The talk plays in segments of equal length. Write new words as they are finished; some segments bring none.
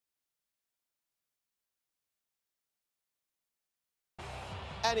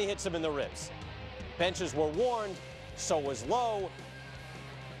and he hits him in the ribs. Benches were warned, so was Lowe,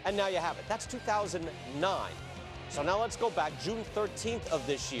 and now you have it. That's 2009. So now let's go back, June 13th of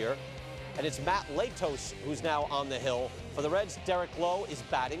this year, and it's Matt Latos who's now on the hill. For the Reds, Derek Lowe is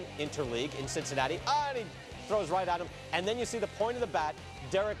batting interleague in Cincinnati, and he throws right at him. And then you see the point of the bat,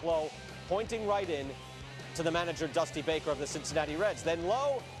 Derek Lowe pointing right in to the manager, Dusty Baker of the Cincinnati Reds. Then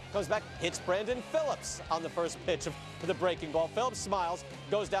Lowe comes back, hits Brandon Phillips on the first pitch of the breaking ball. Phillips smiles,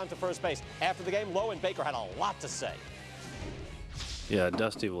 goes down to first base. After the game, Lowe and Baker had a lot to say. Yeah,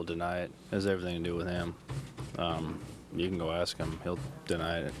 Dusty will deny it. It has everything to do with him. You can go ask him. He'll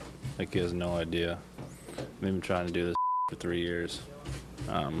deny it. Like he has no idea. I've been trying to do this for 3 years.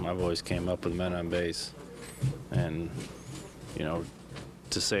 I've always came up with men on base. And, you know,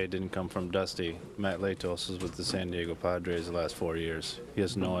 to say it didn't come from Dusty, Matt Latos is with the San Diego Padres the last 4 years. He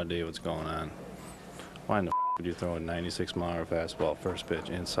has no idea what's going on. Why in the would you throw a 96-mile-an-hour fastball first pitch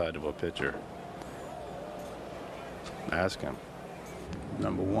inside of a pitcher? Ask him.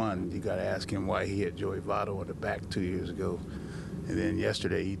 Number one, you got to ask him why he hit Joey Votto on the back 2 years ago. And then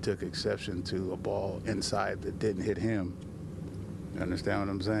yesterday he took exception to a ball inside that didn't hit him. You understand what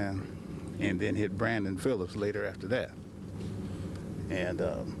I'm saying? And then hit Brandon Phillips later after that. And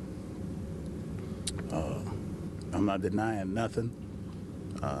I'm not denying nothing.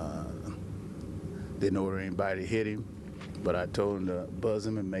 Didn't order anybody to hit him, but I told him to buzz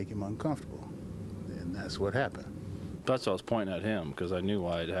him and make him uncomfortable. And that's what happened. That's why I was pointing at him, because I knew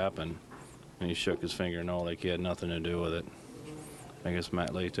why it happened. And he shook his finger no, like he had nothing to do with it. I guess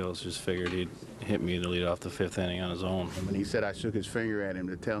Matt Latos just figured he'd hit me to lead off the 5th inning on his own. When he said I shook his finger at him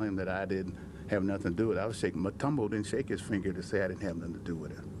to tell him that I didn't have nothing to do with it, I was shaking. Matumbo didn't shake his finger to say I didn't have nothing to do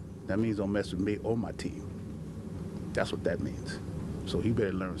with it. That means don't mess with me or my team. That's what that means. So he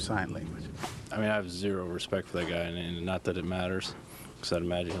better learn sign language. I mean, I have zero respect for that guy, and not that it matters, because I'd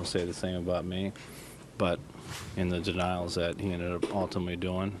imagine he'll say the same about me. But in the denials that he ended up ultimately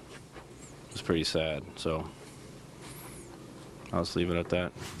doing, it was pretty sad. So I'll just leave it at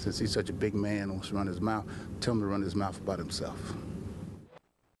that. Since he's such a big man, wants to run his mouth, tell him to run his mouth about himself.